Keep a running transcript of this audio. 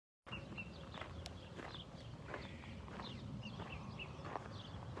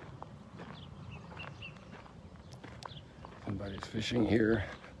Somebody's fishing here.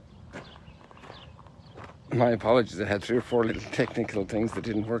 My apologies, I had 3 or 4 little technical things that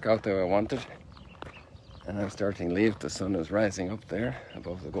didn't work out the way I wanted. And I'm starting to leave. The sun is rising up there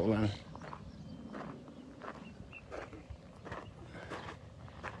above the Golan.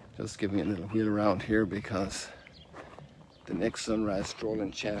 Just giving a little wheel around here because the next sunrise stroll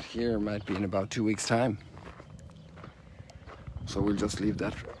and chat here might be in about 2 weeks' time. So we'll just leave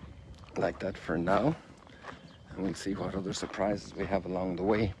that like that for now. And we'll see what other surprises we have along the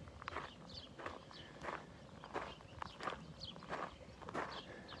way.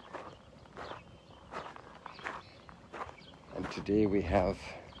 And today we have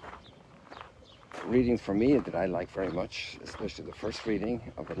readings for me that I like very much, especially the first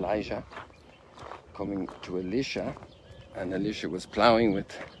reading of Elijah coming to Elisha. And Elisha was plowing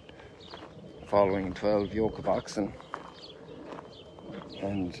with following 12 yoke of oxen.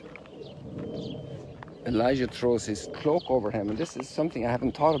 And Elijah throws his cloak over him. And this is something I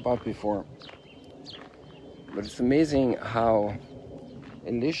haven't thought about before. But it's amazing how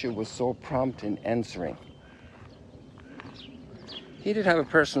Elisha was so prompt in answering. He did have a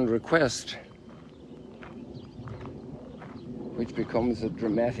personal request, which becomes a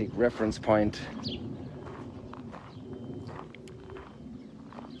dramatic reference point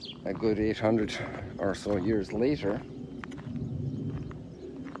a good 800 or so years later,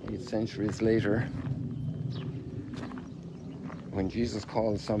 8 centuries later, when Jesus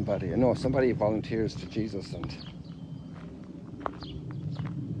calls somebody volunteers to Jesus, and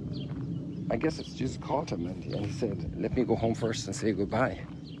I guess it's Jesus called him, and he said, "Let me go home first and say goodbye."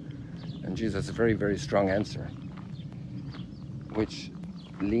 And Jesus, a very, very strong answer, which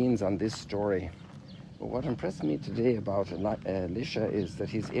leans on this story. But what impressed me today about Elisha is that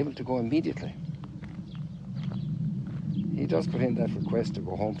he's able to go immediately. He does put in that request to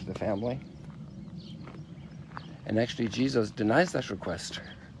go home to the family. And actually Jesus denies that request.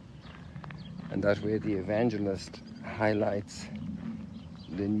 And that way the evangelist highlights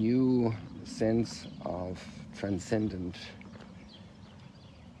the new sense of transcendent,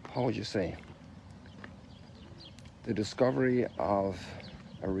 how would you say, the discovery of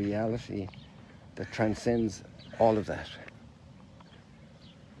a reality that transcends all of that.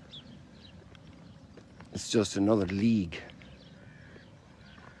 It's just another league,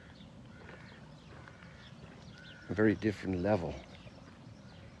 a very different level.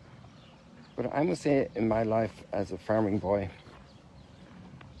 But I must say, in my life as a farming boy,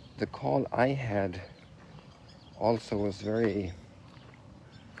 the call I had also was very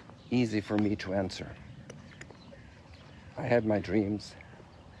easy for me to answer. I had my dreams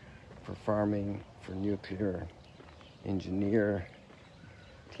for farming, for nuclear engineer,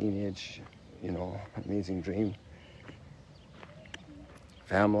 teenage, amazing dream,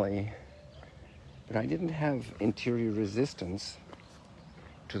 family. But I didn't have interior resistance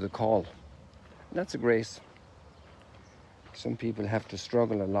to the call. And that's a grace. Some people have to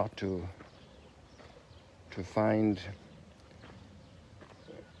struggle a lot to find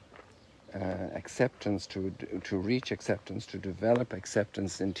acceptance, to reach acceptance, to develop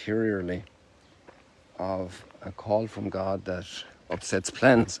acceptance interiorly of a call from God that upsets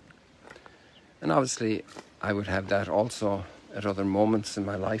plans. And obviously I would have that also at other moments in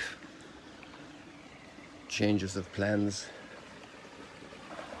my life. Changes of plans.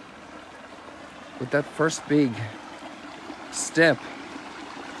 But that first big step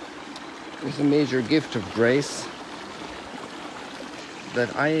is a major gift of grace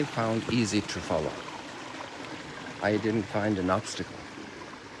that I found easy to follow. I didn't find an obstacle.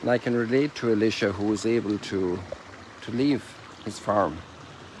 And I can relate to Elisha, who was able to leave his farm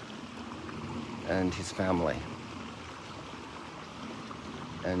and his family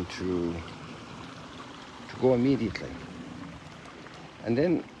and to go immediately. And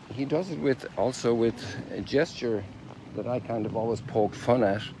then he does it also with a gesture that I kind of always poked fun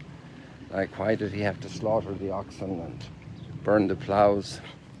at. Like, why did he have to slaughter the oxen and burn the plows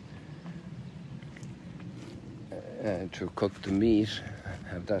to cook the meat,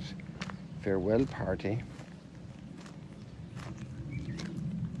 have that farewell party?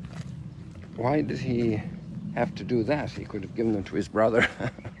 Why did he have to do that? He could have given them to his brother.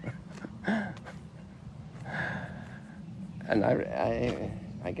 And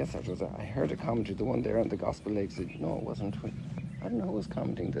I guess I heard a commentary, the one there on the Gospel Lake said, no, it wasn't. I don't know who was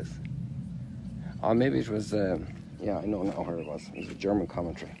commenting this. Or maybe it was, I know now where it was. It was a German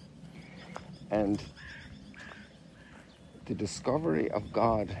commentary. And the discovery of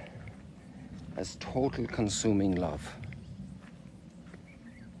God as total consuming love.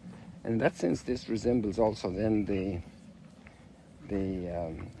 And in that sense, this resembles also then the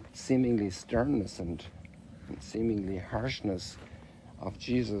seemingly sternness and seemingly harshness of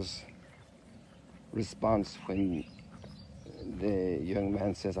Jesus' response when the young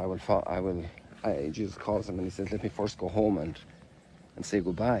man says, Jesus calls him and he says, let me first go home and say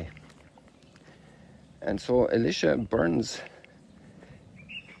goodbye. And so Elisha burns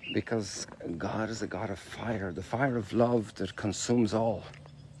because God is a God of fire, the fire of love that consumes all.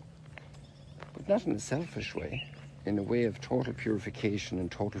 But not in a selfish way, in a way of total purification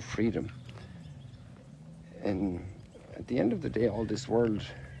and total freedom. And at the end of the day, all this world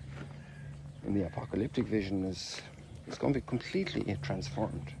in the apocalyptic vision is going to be completely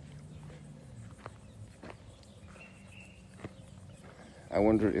transformed. I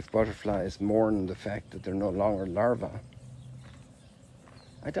wonder if butterflies mourn the fact that they're no longer larvae.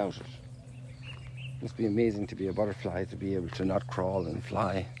 I doubt it. It must be amazing to be a butterfly, to be able to not crawl and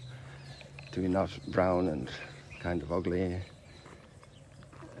fly, to be not brown and kind of ugly,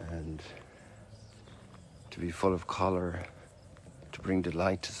 and to be full of colour, to bring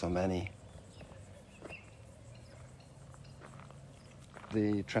delight to so many.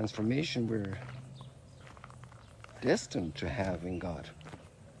 The transformation we're destined to have in God,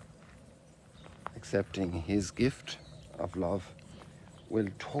 accepting His gift of love, will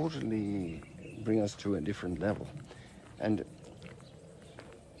totally bring us to a different level. And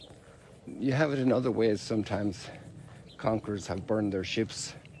you have it in other ways. Sometimes conquerors have burned their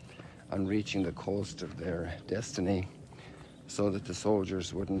ships on reaching the coast of their destiny, so that the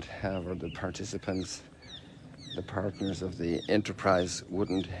soldiers wouldn't have, or the participants, the partners of the enterprise would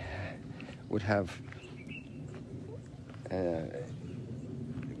no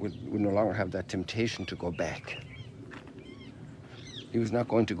longer have that temptation to go back. He was not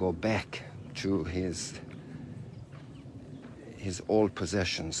going to go back to his old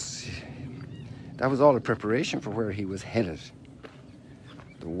possessions. That was all a preparation for where he was headed.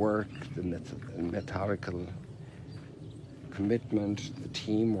 The work, the methodical commitment, the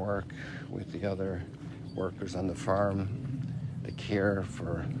teamwork with the other workers on the farm, the care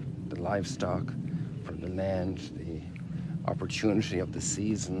for the livestock, for the land, the opportunity of the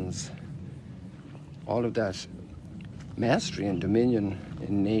seasons, all of that mastery and dominion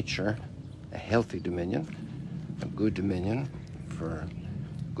in nature, a healthy dominion, a good dominion for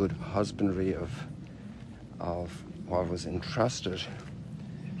good husbandry of what was entrusted.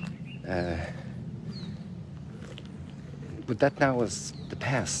 But that now was the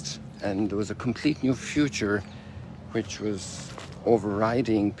past, and there was a complete new future which was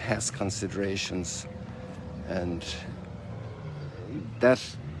overriding past considerations, and that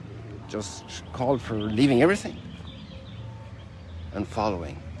just called for leaving everything and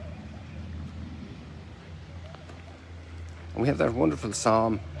following. And we have that wonderful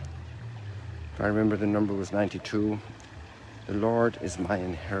psalm, if I remember the number was 92, the Lord is my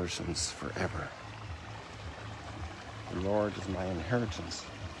inheritance forever. The Lord is my inheritance.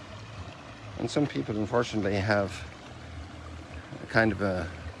 And some people, unfortunately, have a kind of a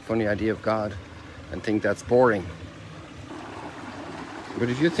funny idea of God and think that's boring. But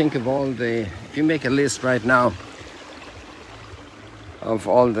if you think of if you make a list right now of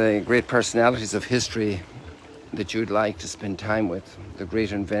all the great personalities of history that you'd like to spend time with, the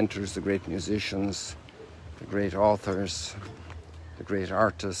great inventors, the great musicians, the great authors, the great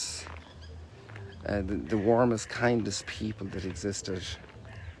artists, the warmest, kindest people that existed,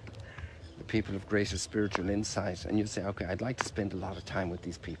 the people of greatest spiritual insight, and you say, okay, I'd like to spend a lot of time with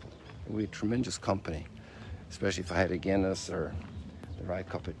these people. It would be tremendous company, especially if I had a Guinness or the right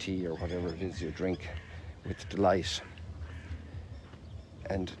cup of tea or whatever it is you drink with delight.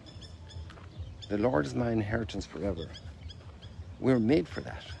 And the Lord is my inheritance forever. We're made for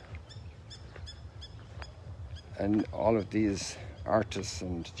that. And all of these artists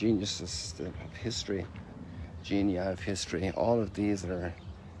and geniuses of history, genii of history, all of these are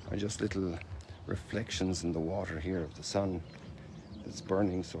just little reflections in the water here of the sun that's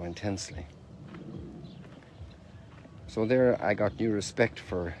burning so intensely. So there I got new respect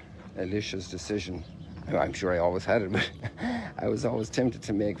for Elisha's decision. I'm sure I always had it, but I was always tempted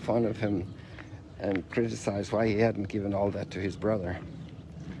to make fun of him and criticize why he hadn't given all that to his brother.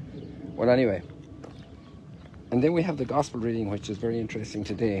 Well, anyway. And then we have the gospel reading, which is very interesting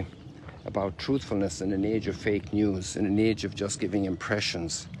today, about truthfulness in an age of fake news, in an age of just giving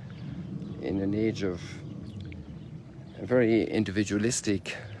impressions, in an age of very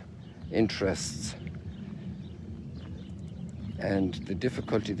individualistic interests, and the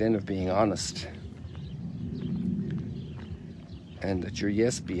difficulty then of being honest, and that your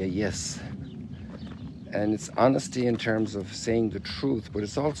yes be a yes. And it's honesty in terms of saying the truth, but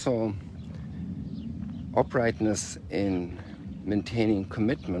it's also uprightness in maintaining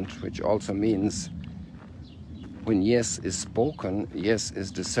commitment, which also means when yes is spoken, yes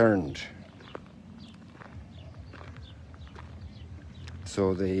is discerned.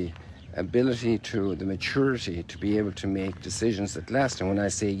 So the ability to, the maturity to be able to make decisions that last. And when I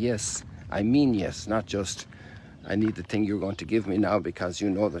say yes, I mean yes, not just I need the thing you're going to give me now because you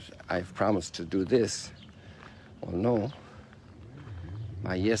know that I've promised to do this. Well, no.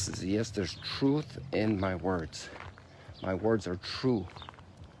 My yes is a yes. There's truth in my words. My words are true.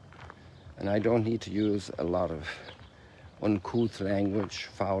 And I don't need to use a lot of uncouth language,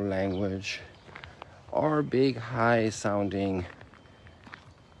 foul language, or big, high-sounding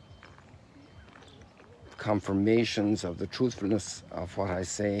confirmations of the truthfulness of what I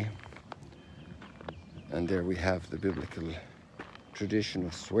say. And there we have the biblical tradition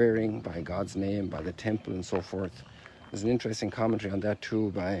of swearing by God's name, by the temple and so forth. There's an interesting commentary on that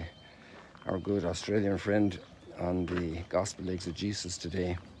too by our good Australian friend on the Gospel Exegesis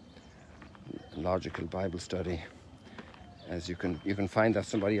today, logical Bible study. As you can find that,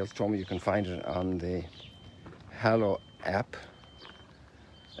 somebody else told me you can find it on the Hallow app,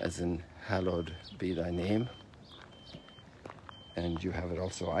 as in hallowed be thy name. And you have it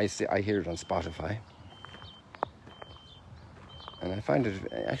also, I hear it on Spotify. And I find it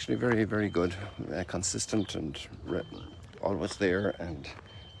actually very, very good, consistent and always there, and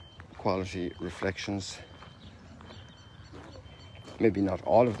quality reflections. Maybe not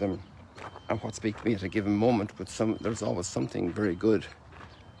all of them are what speak to me at a given moment, but there's always something very good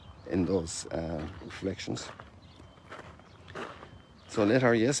in those reflections. So let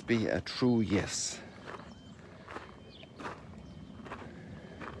our yes be a true yes.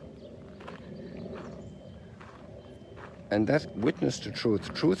 And that witness to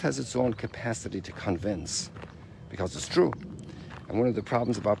truth has its own capacity to convince, because it's true. And one of the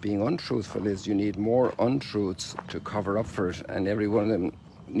problems about being untruthful is you need more untruths to cover up for it, and every one of them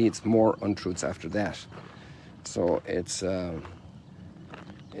needs more untruths after that. So it's a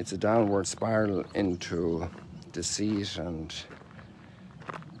downward spiral into deceit and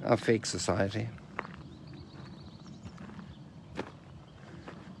a fake society.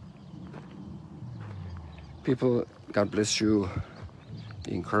 People, God bless you.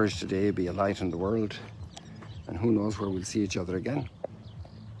 Be encouraged today, be a light in the world. And who knows where we'll see each other again.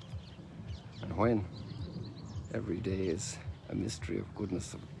 And when. Every day is a mystery of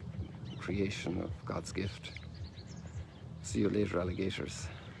goodness, of creation, of God's gift. See you later, alligators.